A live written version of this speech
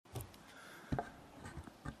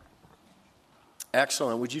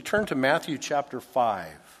Excellent. Would you turn to Matthew chapter 5?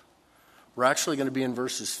 We're actually going to be in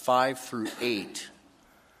verses 5 through 8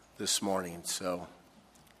 this morning. So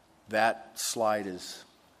that slide is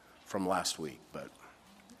from last week. But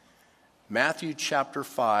Matthew chapter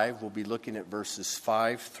 5, we'll be looking at verses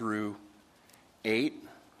 5 through 8.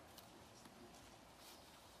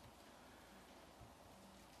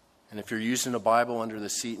 And if you're using a Bible under the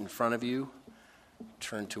seat in front of you,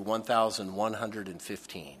 turn to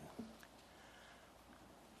 1115.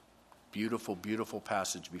 Beautiful, beautiful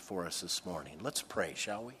passage before us this morning. Let's pray,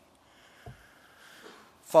 shall we?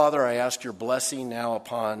 Father, I ask your blessing now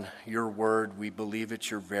upon your word. We believe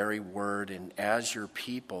it's your very word, and as your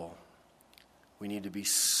people, we need to be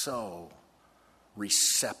so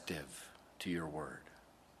receptive to your word.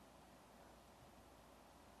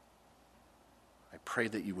 I pray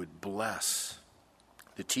that you would bless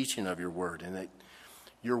the teaching of your word, and that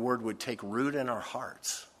your word would take root in our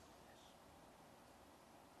hearts.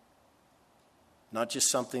 Not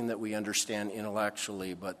just something that we understand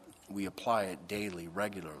intellectually, but we apply it daily,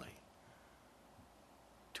 regularly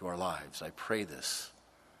to our lives. I pray this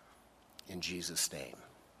in Jesus' name.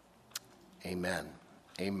 Amen.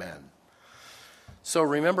 Amen. So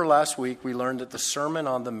remember last week we learned that the Sermon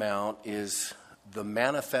on the Mount is the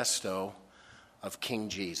manifesto of King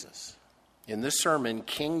Jesus. In this sermon,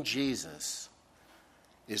 King Jesus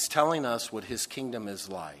is telling us what his kingdom is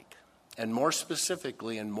like. And more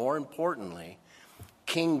specifically and more importantly,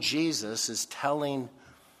 King Jesus is telling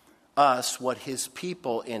us what his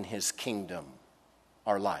people in his kingdom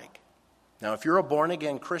are like. Now, if you're a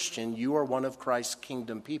born-again Christian, you are one of Christ's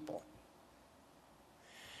kingdom people.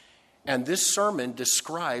 And this sermon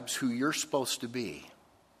describes who you're supposed to be,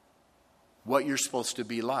 what you're supposed to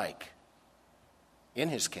be like in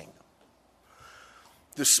his kingdom.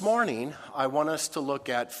 This morning, I want us to look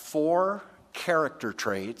at 4 character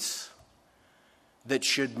traits that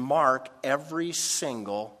should mark every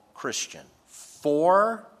single Christian.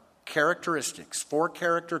 4 characteristics, 4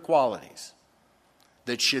 character qualities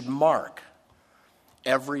that should mark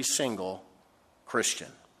every single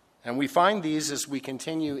Christian. And we find these as we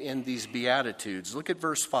continue in these Beatitudes. Look at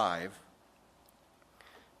verse 5.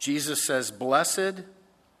 Jesus says, "Blessed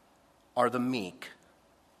are the meek,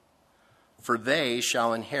 for they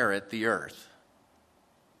shall inherit the earth.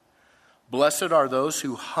 Blessed are those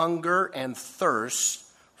who hunger and thirst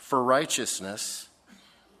for righteousness,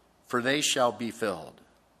 for they shall be filled.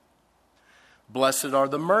 Blessed are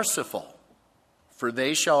the merciful, for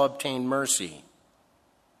they shall obtain mercy.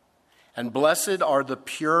 And blessed are the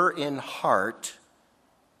pure in heart,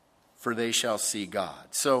 for they shall see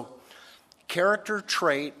God." So, character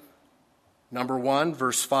trait number 1,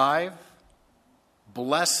 verse 5,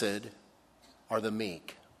 blessed are the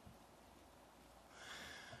meek.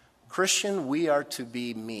 Christian, we are to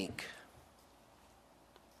be meek.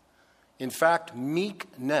 In fact,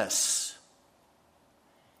 meekness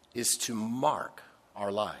is to mark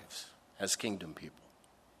our lives as kingdom people.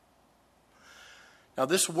 Now,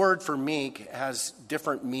 this word for meek has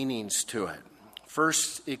different meanings to it.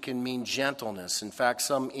 First, it can mean gentleness. In fact,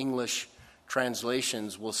 some English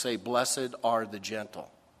translations will say, "Blessed are the gentle."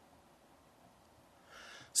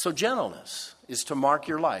 So gentleness is to mark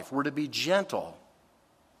your life. We're to be gentle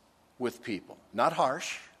with people. Not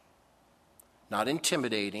harsh, not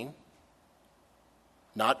intimidating,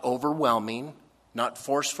 not overwhelming, not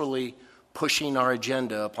forcefully pushing our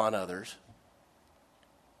agenda upon others.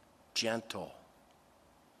 Gentle.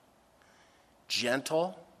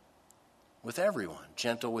 Gentle with everyone.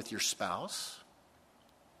 Gentle with your spouse.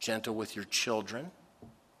 Gentle with your children.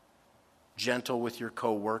 Gentle with your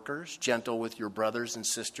co-workers. Gentle with your brothers and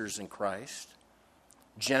sisters in Christ.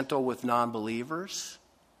 Gentle with non-believers.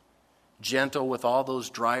 Gentle with all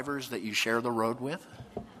those drivers that you share the road with.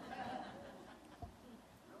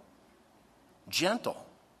 Gentle.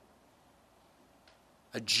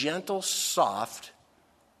 A gentle, soft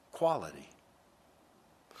quality.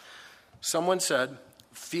 Someone said,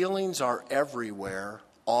 feelings are everywhere,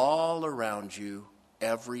 all around you,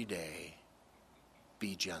 every day.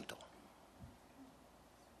 Be gentle.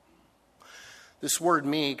 This word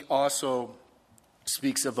meek also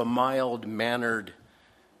speaks of a mild-mannered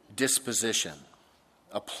disposition,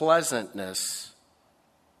 a pleasantness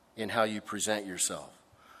in how you present yourself,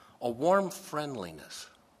 a warm friendliness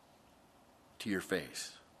to your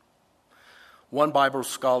face. One Bible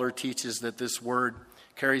scholar teaches that this word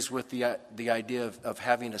carries with the idea of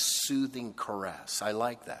having a soothing caress. I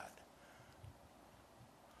like that.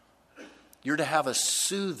 You're to have a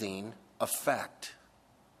soothing effect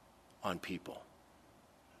on people,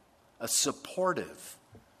 a supportive,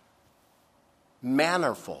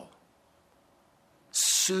 mannerful,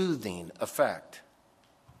 soothing effect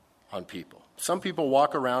on people. Some people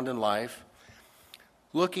walk around in life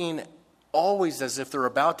looking always as if they're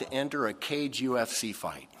about to enter a cage UFC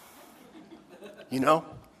fight. You know?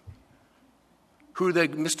 Who are they,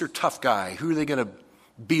 Mr. Tough Guy? Who are they going to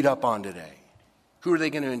beat up on today? Who are they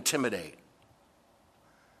going to intimidate?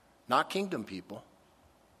 Not kingdom people.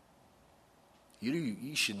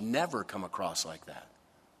 You should never come across like that.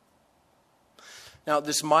 Now,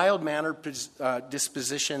 this mild-mannered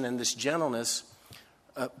disposition and this gentleness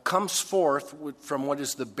comes forth from what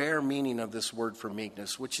is the bare meaning of this word for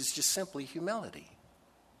meekness, which is just simply humility.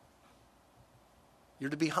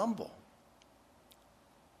 You're to be humble.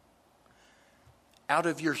 Out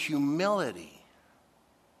of your humility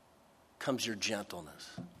comes your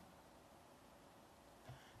gentleness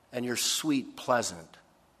and your sweet, pleasant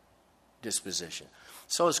disposition.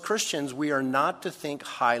 So as Christians, we are not to think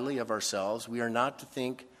highly of ourselves. We are not to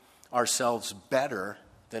think ourselves better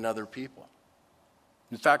than other people.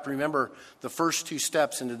 In fact, remember the first two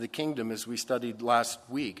steps into the kingdom as we studied last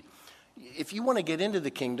week. If you want to get into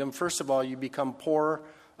the kingdom, first of all, you become poor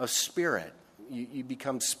of spirit. You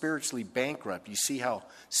become spiritually bankrupt. You see how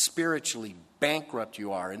spiritually bankrupt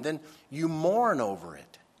you are. And then you mourn over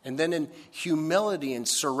it. And then in humility and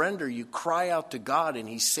surrender, you cry out to God and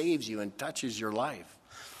He saves you and touches your life.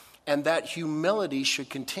 And that humility should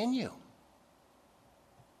continue. In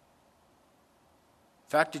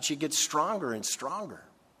fact, it should get stronger and stronger.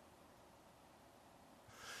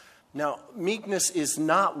 Now, meekness is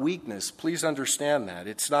not weakness. Please understand that.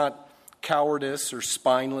 It's not cowardice or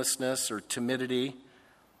spinelessness or timidity.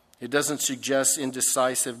 It doesn't suggest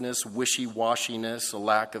indecisiveness, wishy-washiness, a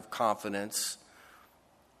lack of confidence.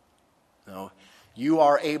 No, you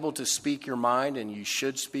are able to speak your mind, and you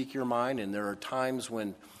should speak your mind, and there are times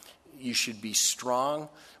when you should be strong.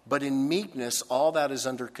 But in meekness, all that is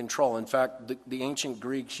under control. In fact, the ancient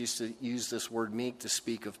Greeks used to use this word meek to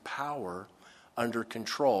speak of power under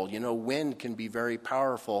control. You know, wind can be very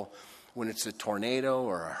powerful when it's a tornado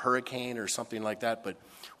or a hurricane or something like that. But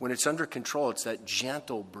when it's under control, it's that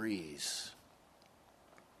gentle breeze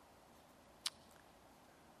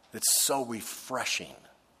that's so refreshing.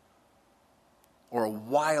 Or a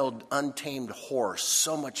wild, untamed horse,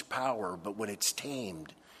 so much power, but when it's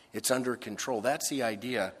tamed, it's under control. That's the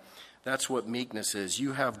idea. That's what meekness is.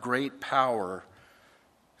 You have great power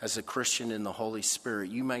as a Christian in the Holy Spirit.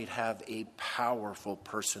 You might have a powerful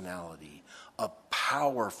personality, a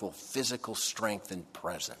powerful physical strength and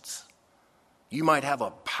presence. You might have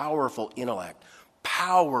a powerful intellect,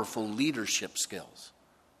 powerful leadership skills.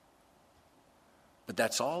 But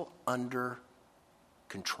that's all under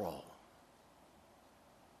control.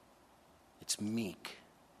 It's meek.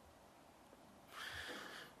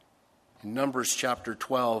 In Numbers chapter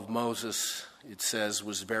 12, Moses, it says,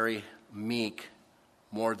 was very meek,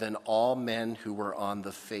 more than all men who were on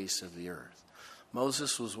the face of the earth.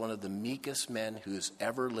 Moses was one of the meekest men who has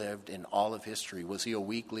ever lived in all of history. Was he a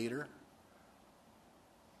weak leader?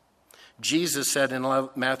 Jesus said in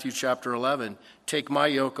Matthew chapter 11, "Take my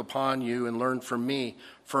yoke upon you and learn from me,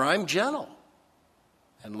 for I'm gentle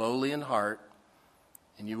and lowly in heart,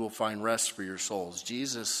 and you will find rest for your souls."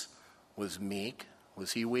 Jesus was meek.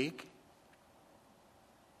 Was he weak?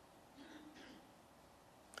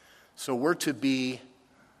 So we're to be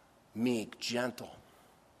meek, gentle.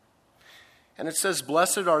 And it says,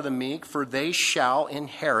 "Blessed are the meek, for they shall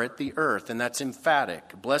inherit the earth." And that's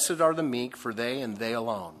emphatic. Blessed are the meek, for they and they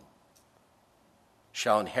alone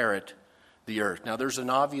shall inherit the earth. Now there's an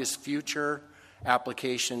obvious future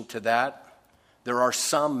application to that. There are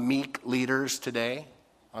some meek leaders today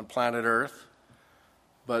on planet Earth,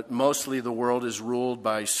 but mostly the world is ruled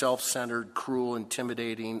by self-centered, cruel,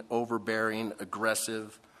 intimidating, overbearing,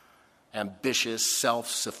 aggressive, ambitious,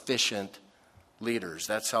 self-sufficient leaders.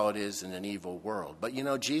 That's how it is in an evil world. But you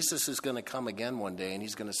know, Jesus is going to come again one day, and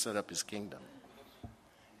He's going to set up His kingdom.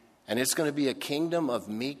 And it's going to be a kingdom of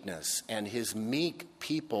meekness, and His meek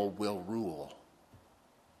people will rule.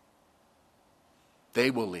 They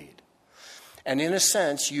will lead. And in a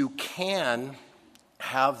sense, you can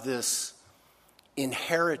have this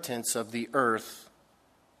inheritance of the earth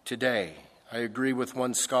today. I agree with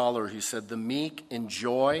one scholar who said, "The meek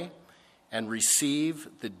enjoy and receive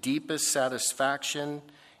the deepest satisfaction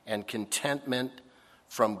and contentment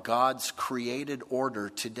from God's created order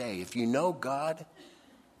today." If you know God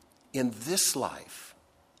in this life,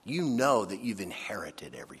 you know that you've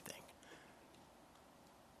inherited everything.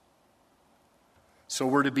 So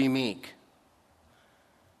we're to be meek.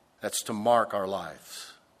 That's to mark our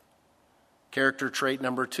lives. Character trait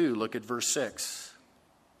number 2, look at verse 6.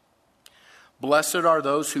 "Blessed are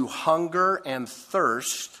those who hunger and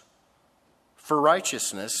thirst for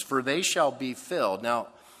righteousness, for they shall be filled. Now,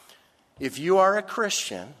 if you are a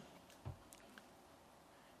Christian,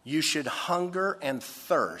 you should hunger and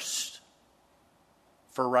thirst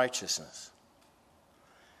for righteousness.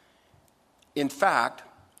 In fact,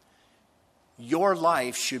 your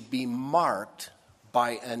life should be marked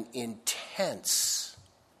by an intense,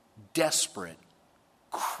 desperate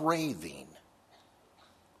craving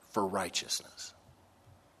for righteousness.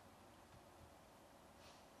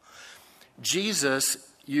 Jesus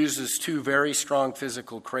uses two very strong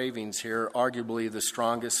physical cravings here, arguably the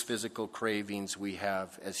strongest physical cravings we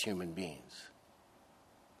have as human beings.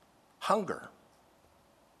 Hunger.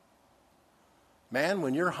 Man,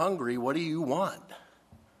 when you're hungry, what do you want?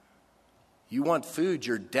 You want food,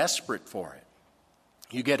 you're desperate for it.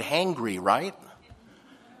 You get hangry, right?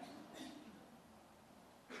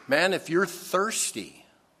 Man, if you're thirsty,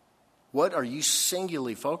 what are you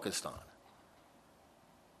singularly focused on?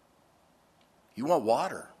 You want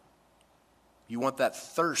water. You want that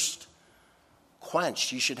thirst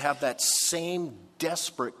quenched. You should have that same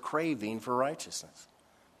desperate craving for righteousness.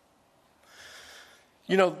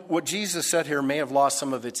 You know, what Jesus said here may have lost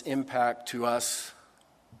some of its impact to us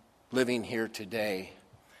living here today.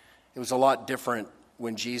 It was a lot different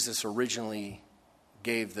when Jesus originally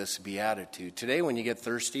gave this beatitude. Today, when you get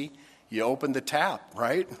thirsty, you open the tap,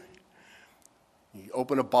 right? You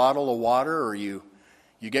open a bottle of water, or you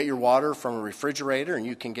get your water from a refrigerator, and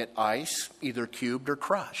you can get ice, either cubed or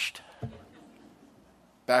crushed.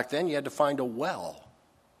 Back then, you had to find a well.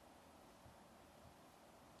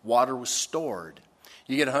 Water was stored.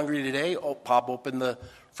 You get hungry today, pop open the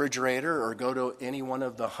refrigerator or go to any one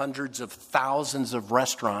of the hundreds of thousands of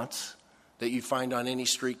restaurants that you find on any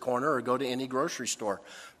street corner, or go to any grocery store.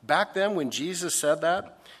 Back then, when Jesus said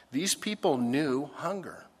that, these people knew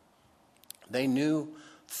hunger. They knew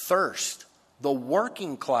thirst. The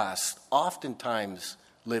working class oftentimes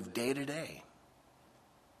lived day to day.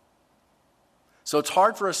 So it's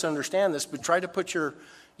hard for us to understand this, but try to put your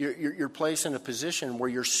place in a position where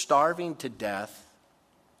you're starving to death,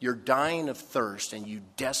 you're dying of thirst, and you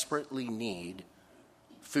desperately need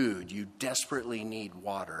food. You desperately need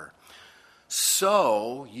water.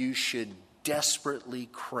 So you should desperately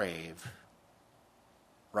crave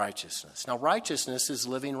righteousness. Now, righteousness is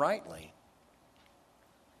living rightly.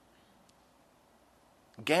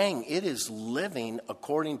 Gang, it is living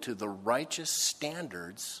according to the righteous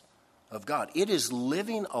standards of God. It is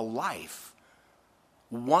living a life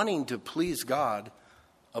wanting to please God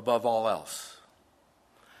above all else.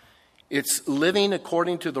 It's living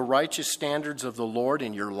according to the righteous standards of the Lord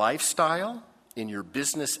in your lifestyle, in your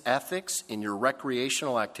business ethics, in your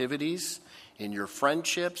recreational activities, in your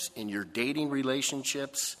friendships, in your dating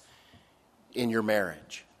relationships, in your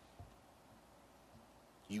marriage.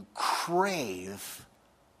 You crave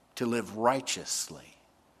to live righteously.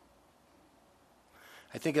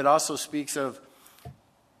 I think it also speaks of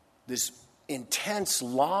this intense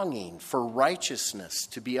longing for righteousness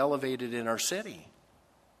to be elevated in our city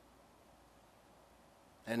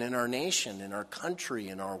and in our nation, in our country,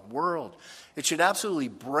 in our world. It should absolutely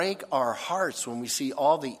break our hearts when we see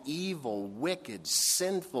all the evil, wicked,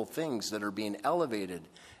 sinful things that are being elevated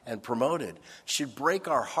and promoted. It should break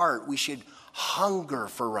our heart. We should hunger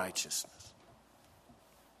for righteousness.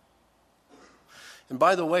 And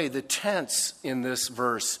by the way, the tense in this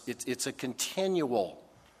verse, it's a continual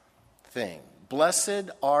thing.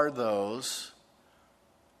 Blessed are those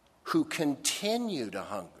who continue to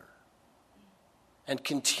hunger and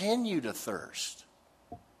continue to thirst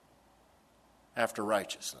after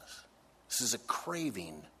righteousness. This is a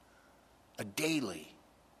craving, a daily.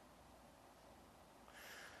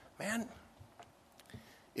 Man,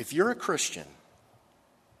 if you're a Christian,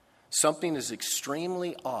 something is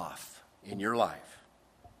extremely off in your life.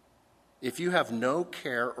 If you have no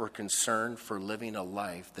care or concern for living a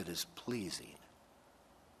life that is pleasing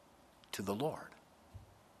to the Lord.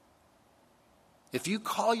 If you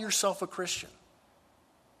call yourself a Christian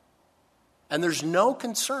and there's no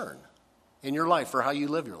concern in your life for how you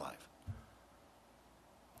live your life,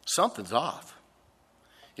 something's off.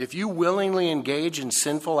 If you willingly engage in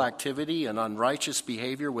sinful activity and unrighteous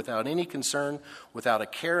behavior without any concern, without a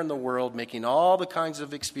care in the world, making all the kinds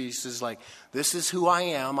of excuses like, this is who I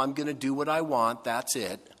am, I'm going to do what I want, that's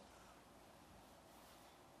it.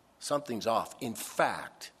 Something's off. In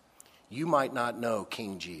fact, you might not know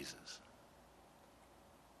King Jesus.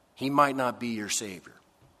 He might not be your Savior.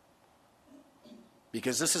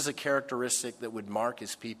 Because this is a characteristic that would mark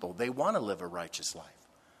his people. They want to live a righteous life.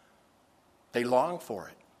 They long for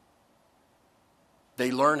it. They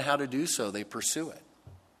learn how to do so. They pursue it.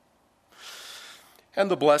 And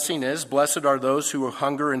the blessing is, blessed are those who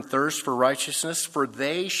hunger and thirst for righteousness, for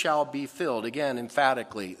they shall be filled. Again,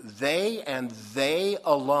 emphatically, they and they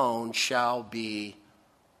alone shall be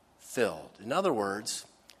filled. In other words,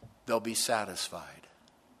 they'll be satisfied.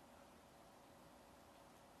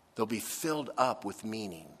 They'll be filled up with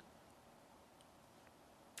meaning.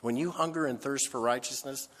 When you hunger and thirst for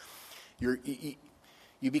righteousness,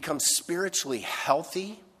 you become spiritually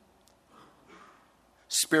healthy,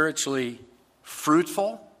 spiritually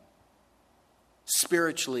fruitful,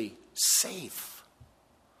 spiritually safe,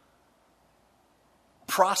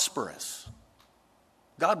 prosperous.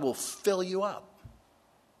 God will fill you up.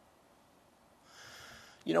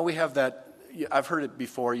 You know, we have that, I've heard it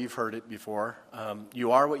before, you've heard it before.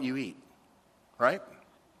 You are what you eat, right?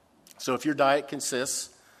 So if your diet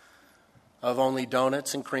consists of only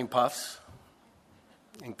donuts and cream puffs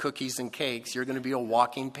and cookies and cakes, you're going to be a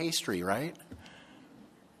walking pastry, right?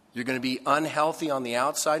 You're going to be unhealthy on the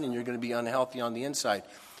outside and you're going to be unhealthy on the inside.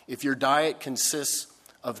 If your diet consists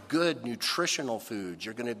of good nutritional foods,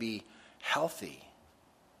 you're going to be healthy.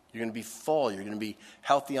 You're going to be full. You're going to be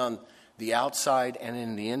healthy on the outside and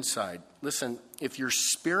in the inside. Listen, if your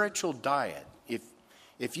spiritual diet,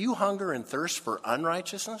 if you hunger and thirst for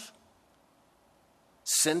unrighteousness,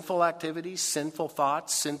 sinful activities, sinful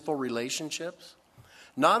thoughts, sinful relationships,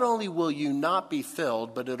 not only will you not be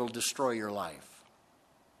filled, but it'll destroy your life.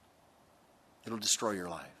 It'll destroy your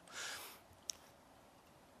life.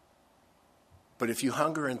 But if you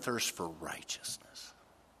hunger and thirst for righteousness,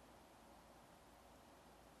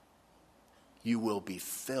 you will be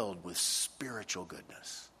filled with spiritual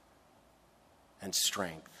goodness and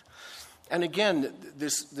strength. And again,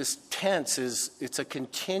 this tense it's a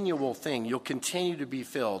continual thing. You'll continue to be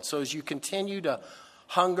filled. So as you continue to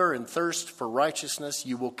hunger and thirst for righteousness,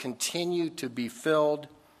 you will continue to be filled.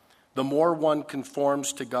 The more one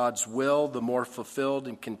conforms to God's will, the more fulfilled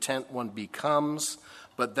and content one becomes.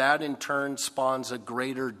 But that in turn spawns a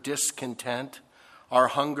greater discontent. Our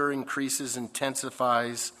hunger increases,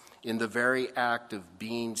 intensifies in the very act of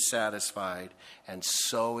being satisfied. And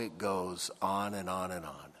so it goes on and on and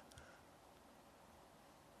on.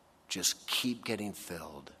 Just keep getting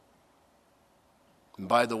filled. And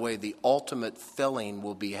by the way, the ultimate filling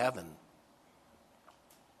will be heaven.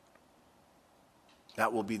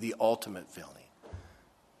 That will be the ultimate filling.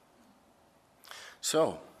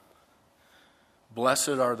 So, blessed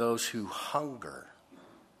are those who hunger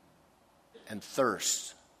and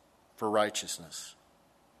thirst for righteousness.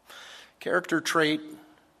 Character trait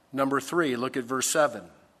number 3, look at verse 7.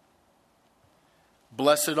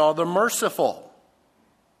 Blessed are the merciful,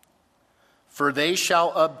 for they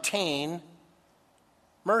shall obtain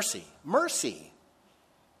mercy. Mercy.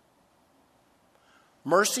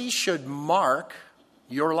 Mercy should mark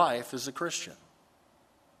your life as a Christian.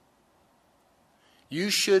 You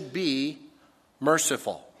should be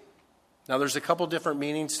merciful. Now, there's a couple different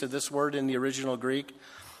meanings to this word in the original Greek.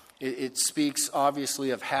 It speaks, obviously,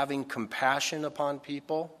 of having compassion upon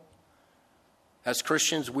people. As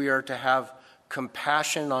Christians, we are to have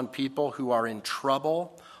compassion on people who are in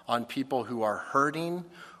trouble, on people who are hurting,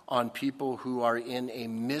 on people who are in a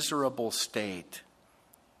miserable state.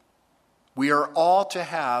 We are all to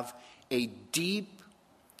have a deep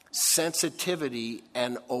sensitivity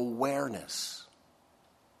and awareness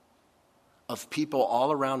of people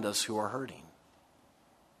all around us who are hurting.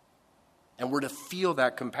 And we're to feel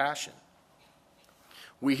that compassion.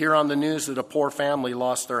 We hear on the news that a poor family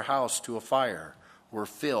lost their house to a fire. We're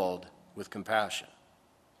filled with compassion.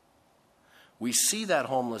 We see that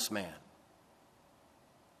homeless man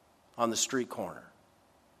on the street corner.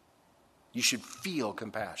 You should feel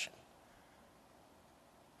compassion.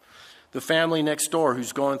 The family next door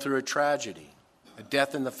who's going through a tragedy, a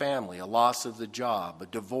death in the family, a loss of the job, a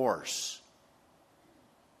divorce.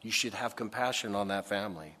 You should have compassion on that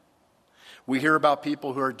family. We hear about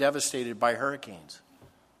people who are devastated by hurricanes,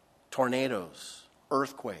 tornadoes,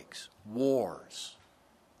 earthquakes, wars.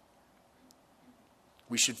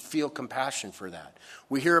 We should feel compassion for that.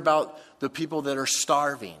 We hear about the people that are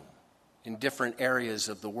starving in different areas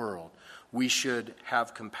of the world. We should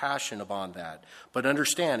have compassion upon that. But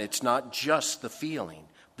understand, it's not just the feeling.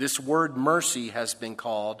 This word mercy has been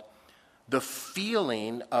called the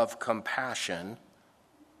feeling of compassion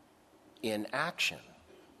in action.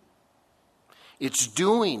 It's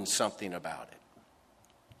doing something about it.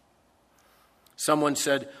 Someone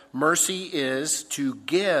said, mercy is to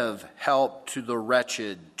give help to the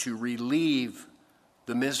wretched, to relieve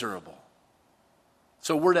the miserable.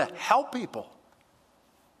 So we're to help people.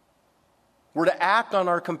 We're to act on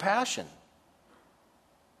our compassion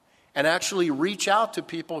and actually reach out to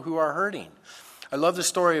people who are hurting. I love the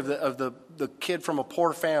story of the kid from a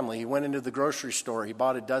poor family. He went into the grocery store. He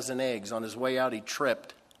bought a dozen eggs. On his way out, he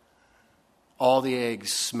tripped. All the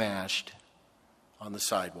eggs smashed on the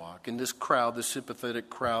sidewalk. And this crowd, the sympathetic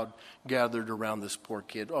crowd, gathered around this poor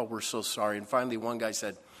kid. Oh, we're so sorry. And finally, one guy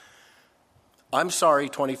said, I'm sorry,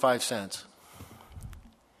 25 cents.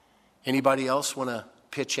 Anybody else want to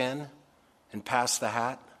pitch in and pass the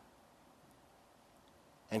hat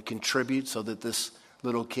and contribute so that this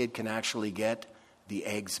little kid can actually get the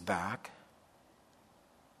eggs back?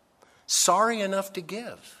 Sorry enough to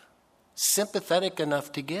give. Sympathetic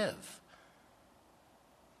enough to give.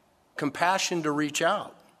 Compassion to reach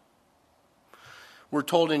out. We're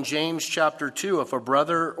told in James chapter 2, if a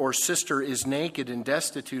brother or sister is naked and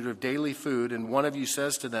destitute of daily food, and one of you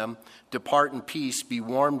says to them, depart in peace, be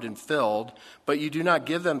warmed and filled, but you do not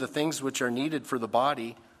give them the things which are needed for the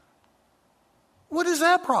body, what does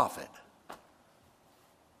that profit?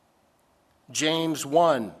 James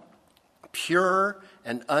 1, pure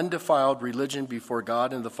and undefiled religion before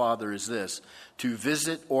God and the Father is this, to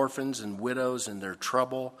visit orphans and widows in their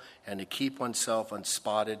trouble and to keep oneself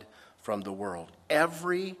unspotted from the world.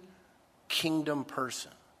 Every kingdom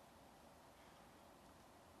person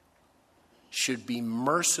should be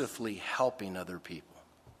mercifully helping other people.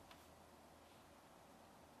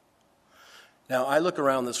 Now, I look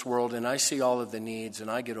around this world and I see all of the needs and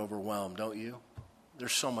I get overwhelmed, don't you?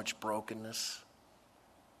 There's so much brokenness.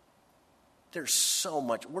 There's so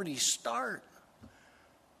much. Where do you start?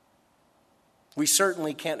 We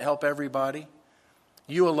certainly can't help everybody.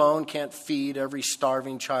 You alone can't feed every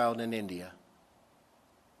starving child in India.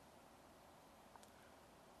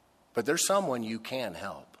 But there's someone you can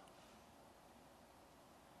help.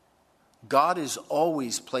 God is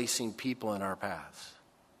always placing people in our paths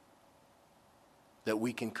that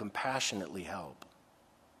we can compassionately help.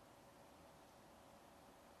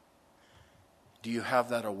 Do you have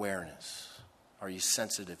that awareness? Are you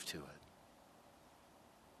sensitive to it?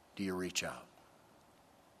 Do you reach out?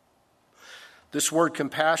 This word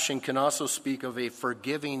compassion can also speak of a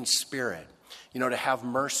forgiving spirit, to have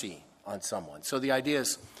mercy on someone. So the idea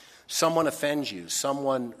is someone offends you,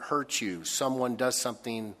 someone hurts you, someone does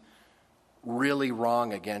something really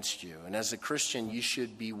wrong against you. And as a Christian, you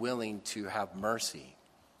should be willing to have mercy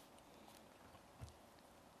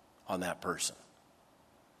on that person,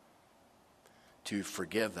 to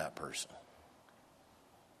forgive that person.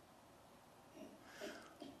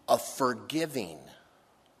 A forgiving,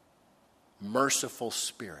 merciful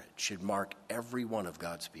spirit should mark every one of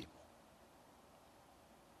God's people.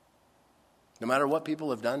 No matter what people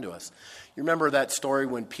have done to us. You remember that story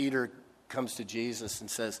when Peter comes to Jesus and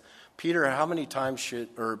says, Peter,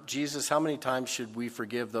 Jesus, how many times should we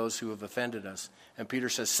forgive those who have offended us? And Peter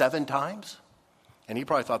says, 7 times? And he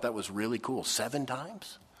probably thought that was really cool. 7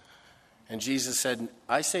 times? And Jesus said,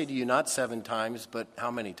 I say to you, not 7 times, but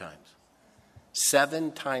how many times?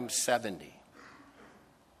 7 times 70.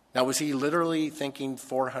 Now, was he literally thinking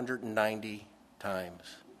 490 times?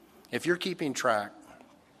 If you're keeping track,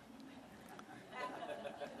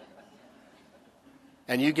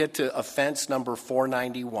 and you get to offense number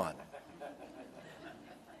 491,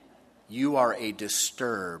 you are a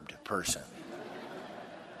disturbed person.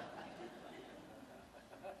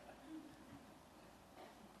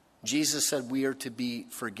 Jesus said we are to be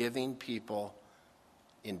forgiving people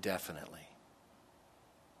indefinitely.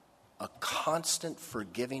 A constant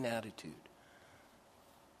forgiving attitude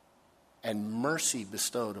and mercy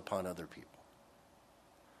bestowed upon other people.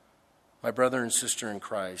 My brother and sister in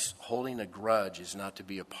Christ, holding a grudge is not to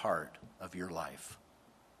be a part of your life.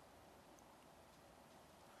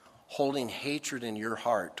 Holding hatred in your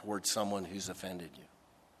heart towards someone who's offended you.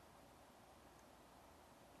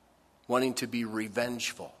 Wanting to be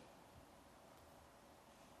revengeful.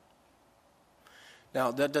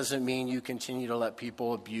 Now, that doesn't mean you continue to let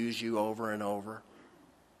people abuse you over and over,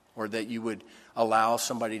 or that you would allow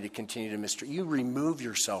somebody to continue to mistreat you. You remove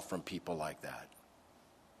yourself from people like that.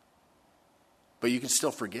 But you can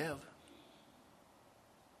still forgive.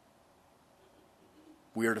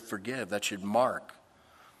 We are to forgive. That should mark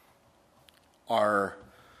our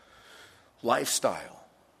lifestyle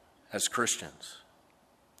as Christians.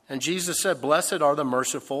 And Jesus said, blessed are the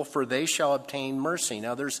merciful, for they shall obtain mercy.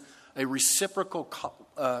 Now, there's a reciprocal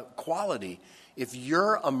quality. If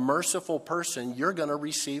you're a merciful person, you're going to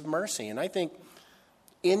receive mercy. And I think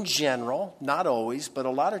in general, not always, but a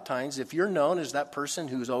lot of times, if you're known as that person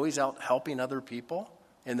who's always out helping other people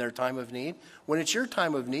in their time of need, when it's your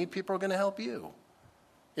time of need, people are going to help you.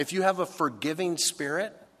 If you have a forgiving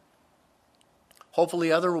spirit,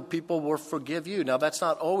 hopefully other people will forgive you. Now, that's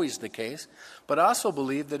not always the case, but I also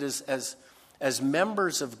believe that as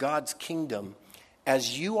members of God's kingdom,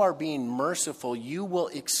 as you are being merciful, you will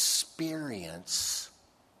experience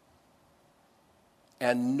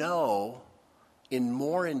and know in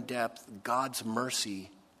more in depth God's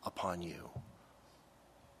mercy upon you.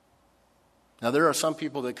 Now, there are some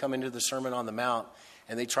people that come into the Sermon on the Mount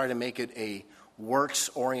and they try to make it a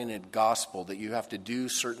works-oriented gospel, that you have to do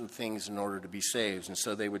certain things in order to be saved. And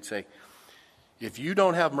so they would say, if you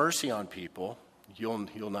don't have mercy on people,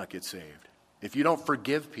 you'll not get saved. If you don't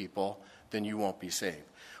forgive people, then you won't be saved.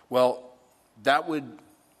 Well, that would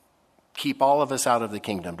keep all of us out of the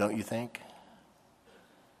kingdom, don't you think?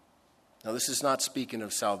 Now, this is not speaking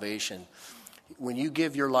of salvation. When you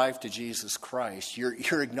give your life to Jesus Christ,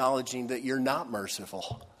 you're acknowledging that you're not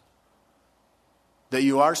merciful, that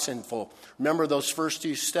you are sinful. Remember those first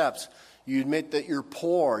two steps. You admit that you're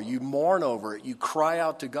poor, you mourn over it, you cry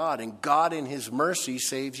out to God, and God in his mercy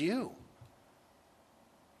saves you.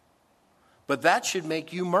 But that should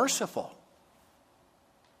make you merciful,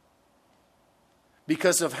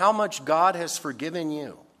 because of how much God has forgiven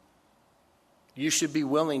you. You should be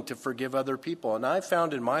willing to forgive other people. And I've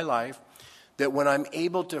found in my life that when I'm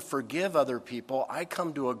able to forgive other people, I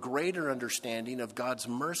come to a greater understanding of God's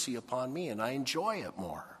mercy upon me, and I enjoy it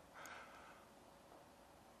more.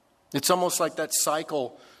 It's almost like that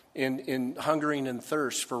cycle in hungering and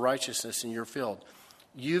thirst for righteousness in your field.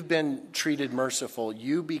 You've been treated merciful.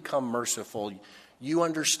 You become merciful. You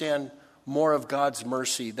understand more of God's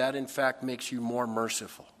mercy. That, in fact, makes you more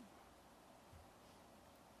merciful.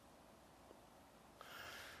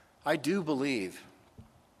 I do believe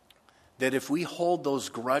that if we hold those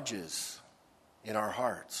grudges in our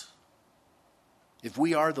hearts, if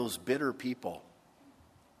we are those bitter people,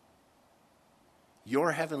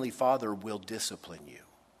 your Heavenly Father will discipline you.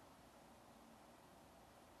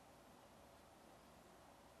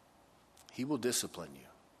 He will discipline you.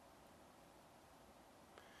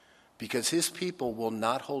 Because his people will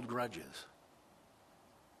not hold grudges.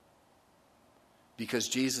 Because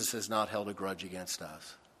Jesus has not held a grudge against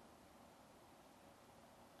us.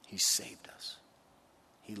 He saved us.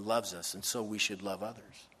 He loves us, and so we should love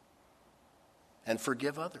others. And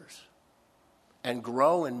forgive others. And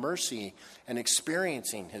grow in mercy and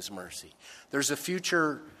experiencing his mercy. There's a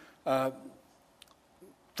future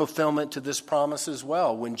fulfillment to this promise as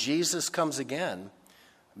well. When Jesus comes again,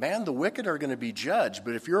 man, the wicked are going to be judged.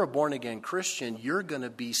 But if you're a born-again Christian, you're going to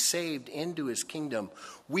be saved into his kingdom.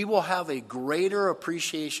 We will have a greater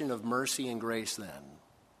appreciation of mercy and grace then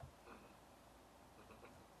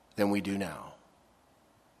than we do now.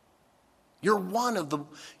 You're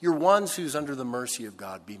ones who's under the mercy of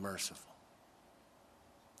God. Be merciful.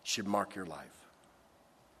 Should mark your life.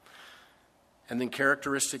 And then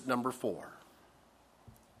characteristic number 4,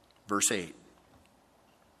 verse 8.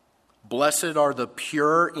 Blessed are the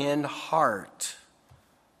pure in heart,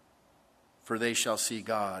 for they shall see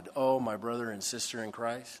God. Oh, my brother and sister in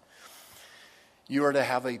Christ, you are to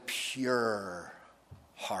have a pure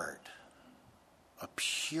heart. A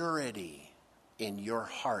purity in your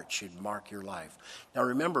heart should mark your life. Now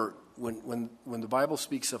remember, when the Bible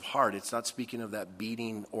speaks of heart, it's not speaking of that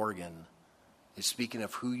beating organ. It's speaking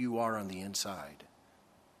of who you are on the inside.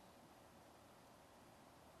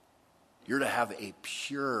 You're to have a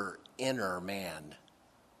pure inner man,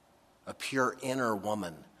 a pure inner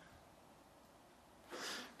woman.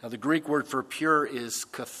 Now the Greek word for pure is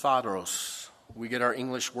katharos. We get our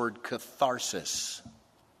English word catharsis.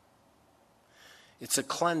 It's a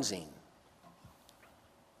cleansing.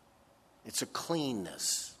 It's a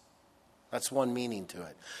cleanness. That's one meaning to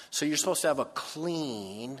it. So you're supposed to have a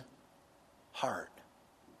clean heart.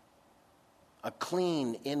 A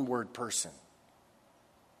clean inward person.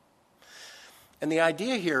 And the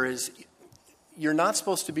idea here is you're not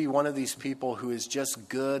supposed to be one of these people who is just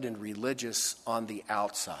good and religious on the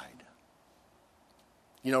outside.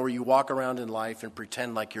 You know, where you walk around in life and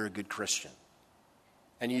pretend like you're a good Christian.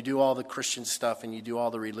 And you do all the Christian stuff and you do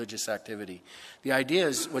all the religious activity. The idea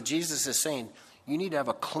is, what Jesus is saying, you need to have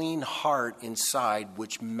a clean heart inside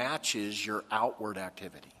which matches your outward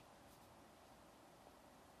activity.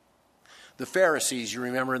 The Pharisees, you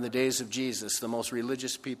remember in the days of Jesus, the most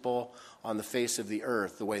religious people on the face of the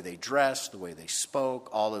earth, the way they dressed, the way they spoke,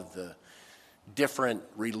 all of the different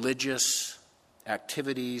religious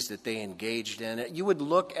activities that they engaged in. You would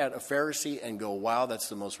look at a Pharisee and go, wow, that's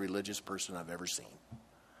the most religious person I've ever seen.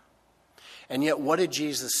 And yet, what did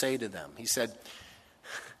Jesus say to them? He said,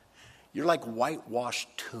 you're like whitewashed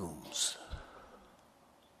tombs.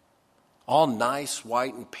 All nice,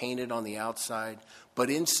 white, and painted on the outside, but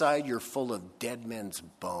inside you're full of dead men's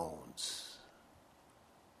bones.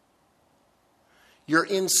 Your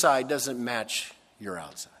inside doesn't match your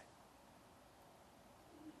outside.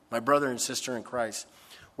 My brother and sister in Christ,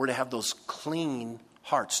 we're to have those clean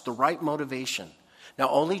hearts, the right motivation. Now,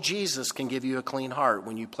 only Jesus can give you a clean heart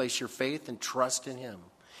when you place your faith and trust in him.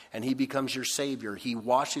 And he becomes your Savior. He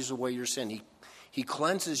washes away your sin. He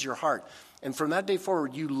cleanses your heart. And from that day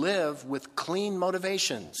forward, you live with clean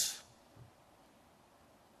motivations.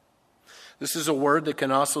 This is a word that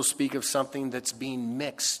can also speak of something that's being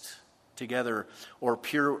mixed together, or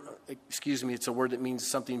it's a word that means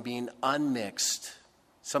something being unmixed,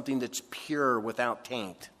 something that's pure without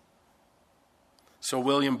taint. So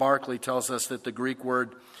William Barclay tells us that the Greek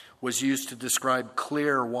word was used to describe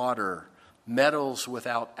clear water, metals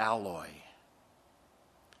without alloy,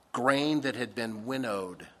 grain that had been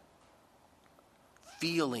winnowed,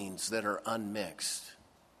 feelings that are unmixed.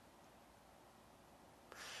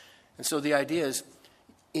 And so the idea is,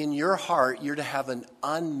 in your heart, you're to have an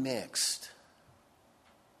unmixed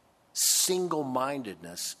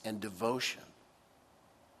single-mindedness and devotion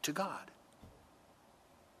to God.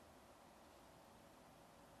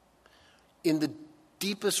 In the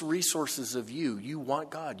deepest resources of you, you want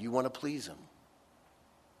God. You want to please him.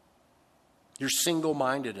 You're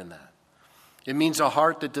single-minded in that. It means a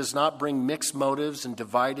heart that does not bring mixed motives and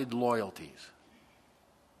divided loyalties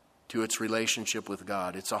to its relationship with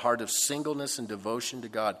God. It's a heart of singleness and devotion to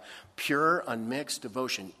God. Pure, unmixed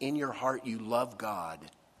devotion. In your heart, you love God.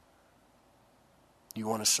 You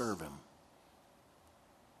want to serve him.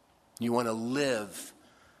 You want to live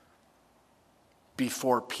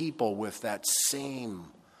before people with that same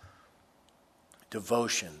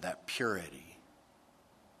devotion, that purity.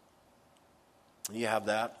 You have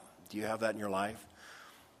that? Do you have that in your life?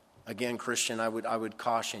 Again, Christian, I would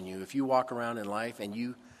caution you. If you walk around in life and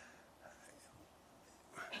you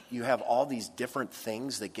have all these different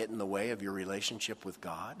things that get in the way of your relationship with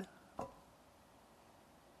God,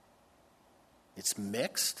 it's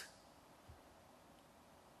mixed.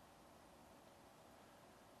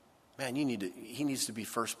 Man, he needs to be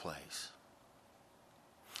first place.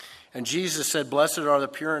 And Jesus said, "Blessed are the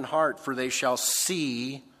pure in heart, for they shall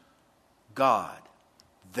see God."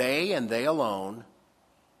 They and they alone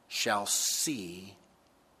shall see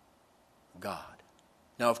God.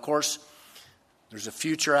 Now, of course, there's a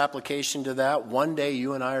future application to that. One day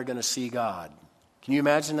you and I are going to see God. Can you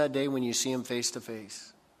imagine that day when you see him face to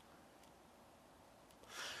face?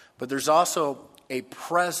 But there's also a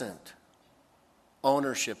present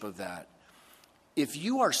ownership of that. If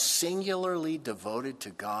you are singularly devoted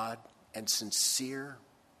to God and sincere,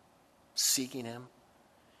 seeking him,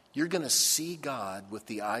 you're going to see God with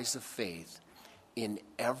the eyes of faith in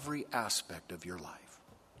every aspect of your life.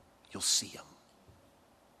 You'll see him.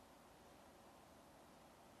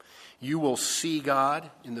 You will see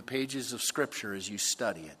God in the pages of Scripture as you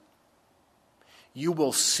study it. You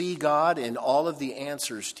will see God in all of the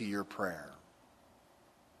answers to your prayer.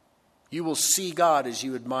 You will see God as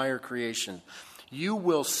you admire creation. You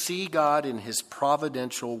will see God in his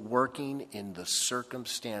providential working in the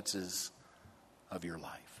circumstances of your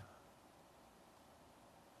life.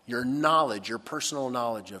 Your knowledge, your personal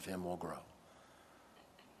knowledge of him will grow.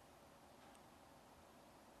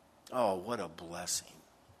 Oh, what a blessing.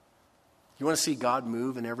 You want to see God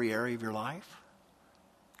move in every area of your life?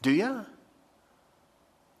 Do you?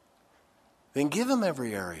 Then give him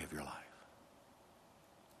every area of your life.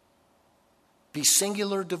 Be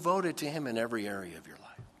singular, devoted to him in every area of your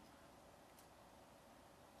life.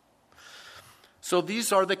 So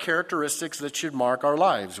these are the characteristics that should mark our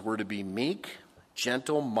lives. We're to be meek,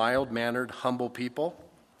 gentle, mild-mannered, humble people.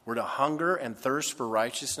 We're to hunger and thirst for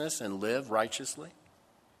righteousness and live righteously.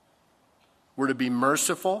 We're to be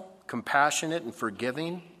merciful, compassionate, and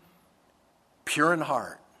forgiving, pure in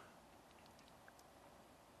heart.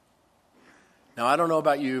 Now, I don't know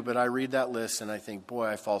about you, but I read that list and I think, boy,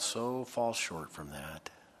 I fall short from that.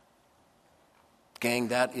 Gang,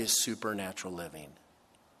 that is supernatural living.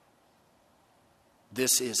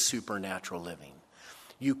 This is supernatural living.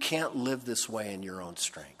 You can't live this way in your own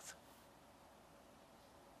strength.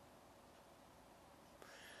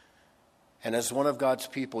 And as one of God's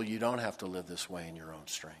people, you don't have to live this way in your own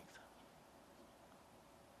strength.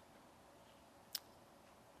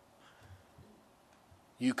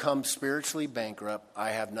 You come spiritually bankrupt,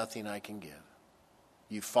 I have nothing I can give.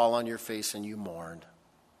 You fall on your face and you mourn.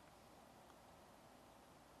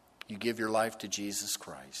 You give your life to Jesus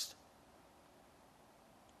Christ.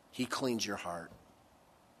 He cleans your heart.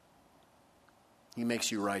 He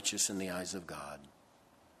makes you righteous in the eyes of God.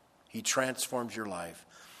 He transforms your life.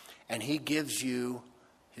 And he gives you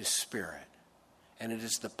his Spirit. And it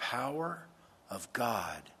is the power of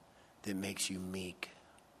God that makes you meek.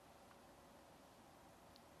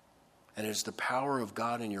 And it is the power of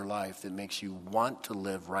God in your life that makes you want to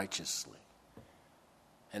live righteously.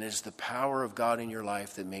 And it is the power of God in your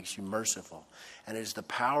life that makes you merciful. And it is the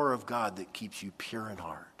power of God that keeps you pure in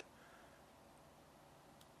heart.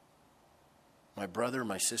 My brother,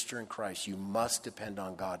 my sister in Christ, you must depend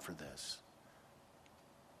on God for this.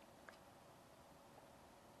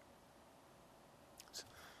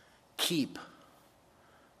 Keep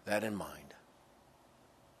that in mind.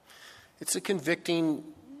 It's a convicting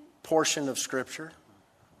portion of Scripture.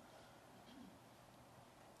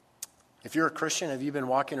 If you're a Christian, have you been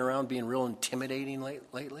walking around being real intimidating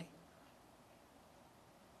lately?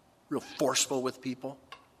 Real forceful with people?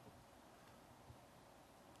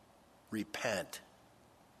 Repent.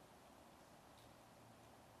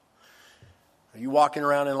 Are you walking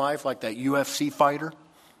around in life like that UFC fighter?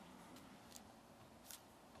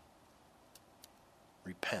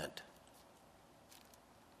 Repent.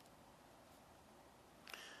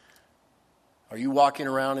 Are you walking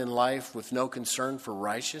around in life with no concern for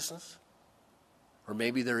righteousness? Or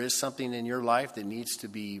maybe there is something in your life that needs to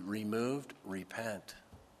be removed? Repent.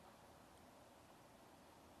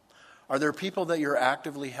 Are there people that you're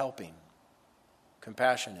actively helping?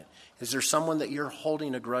 Compassionate. Is there someone that you're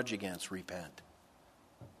holding a grudge against? Repent.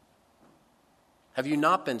 Have you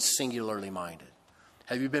not been singularly minded?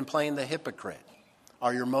 Have you been playing the hypocrite?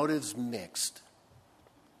 Are your motives mixed?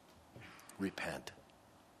 Repent.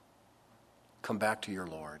 Come back to your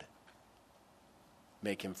Lord.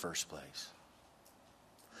 Make him first place.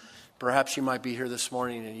 Perhaps you might be here this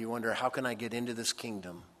morning and you wonder, how can I get into this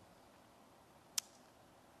kingdom?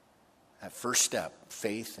 That first step,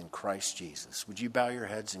 faith in Christ Jesus. Would you bow your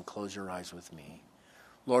heads and close your eyes with me?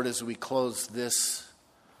 Lord, as we close this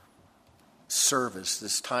service,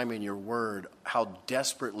 this time in your word, how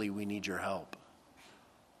desperately we need your help.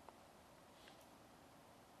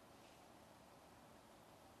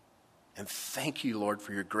 And thank you, Lord,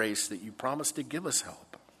 for your grace that you promised to give us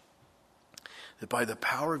help. That by the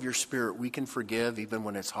power of your Spirit, we can forgive even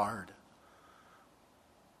when it's hard.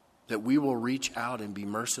 That we will reach out and be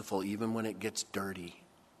merciful even when it gets dirty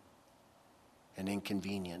and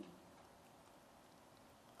inconvenient.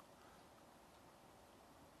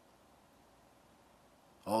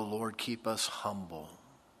 Oh, Lord, keep us humble.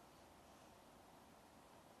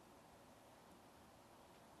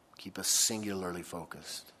 Keep us singularly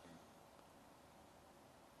focused.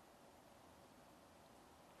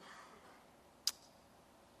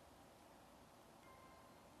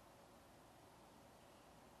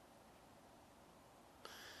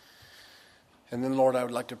 And then, Lord, I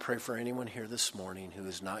would like to pray for anyone here this morning who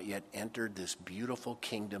has not yet entered this beautiful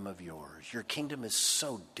kingdom of yours. Your kingdom is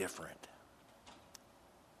so different.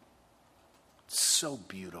 So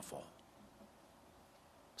beautiful.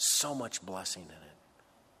 So much blessing in it.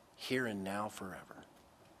 Here and now, forever.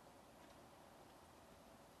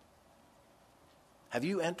 Have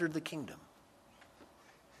you entered the kingdom?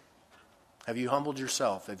 Have you humbled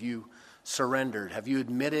yourself? Have you surrendered? Have you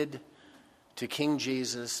admitted to King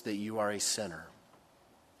Jesus that you are a sinner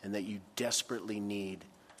and that you desperately need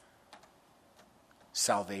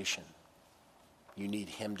salvation? You need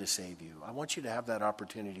him to save you. I want you to have that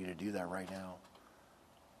opportunity to do that right now.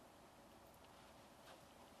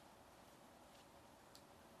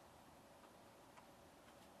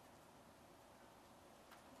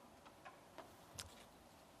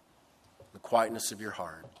 The quietness of your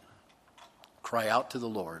heart. Cry out to the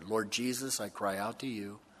Lord. Lord Jesus, I cry out to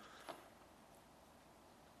you.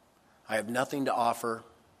 I have nothing to offer.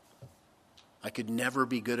 I could never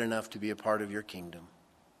be good enough to be a part of your kingdom.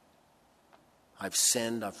 I've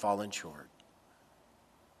sinned. I've fallen short.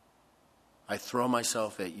 I throw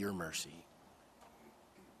myself at your mercy.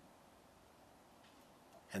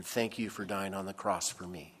 And thank you for dying on the cross for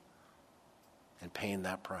me and paying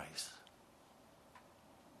that price.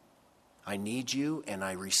 I need you and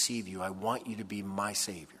I receive you. I want you to be my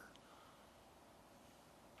Savior.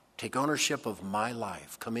 Take ownership of my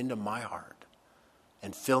life. Come into my heart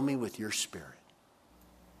and fill me with your Spirit.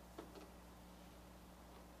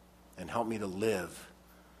 And help me to live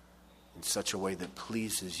in such a way that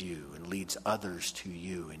pleases you and leads others to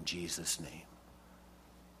you in Jesus' name.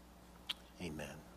 Amen.